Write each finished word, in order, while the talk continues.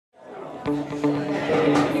The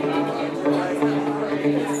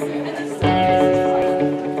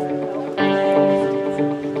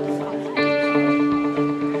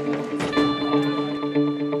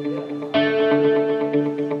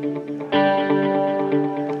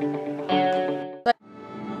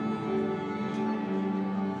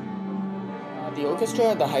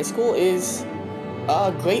orchestra at the high school is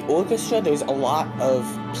a great orchestra. There's a lot of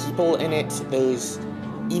people in it. There's,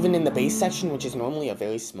 even in the bass section, which is normally a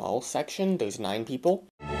very small section, there's 9 people.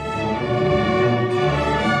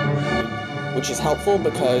 Which is helpful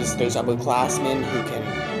because there's upperclassmen who can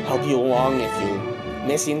help you along if you're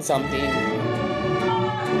missing something.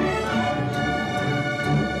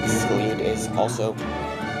 Mrs. Hilliard is also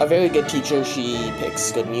a very good teacher. She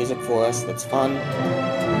picks good music for us that's fun.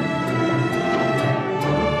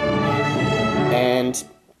 And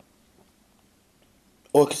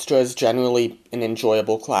orchestra is generally an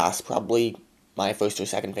enjoyable class, probably my first or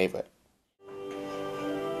second favorite.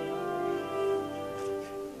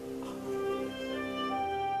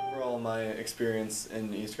 Overall, my experience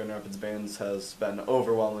in East Grand Rapids bands has been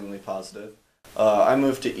overwhelmingly positive. I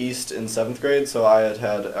moved to East in 7th grade, so I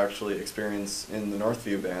had actually experience in the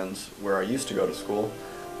Northview band where I used to go to school,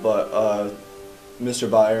 but Mr.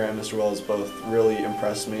 Byer and Mr. Wells both really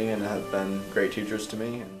impressed me and have been great teachers to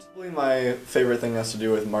me. And probably my favorite thing has to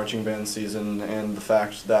do with marching band season and the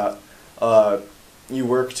fact that you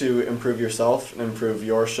work to improve yourself and improve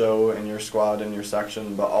your show and your squad and your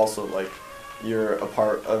section, but also like you're a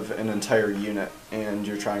part of an entire unit and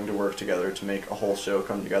you're trying to work together to make a whole show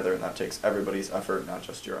come together, and that takes everybody's effort, not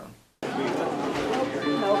just your own.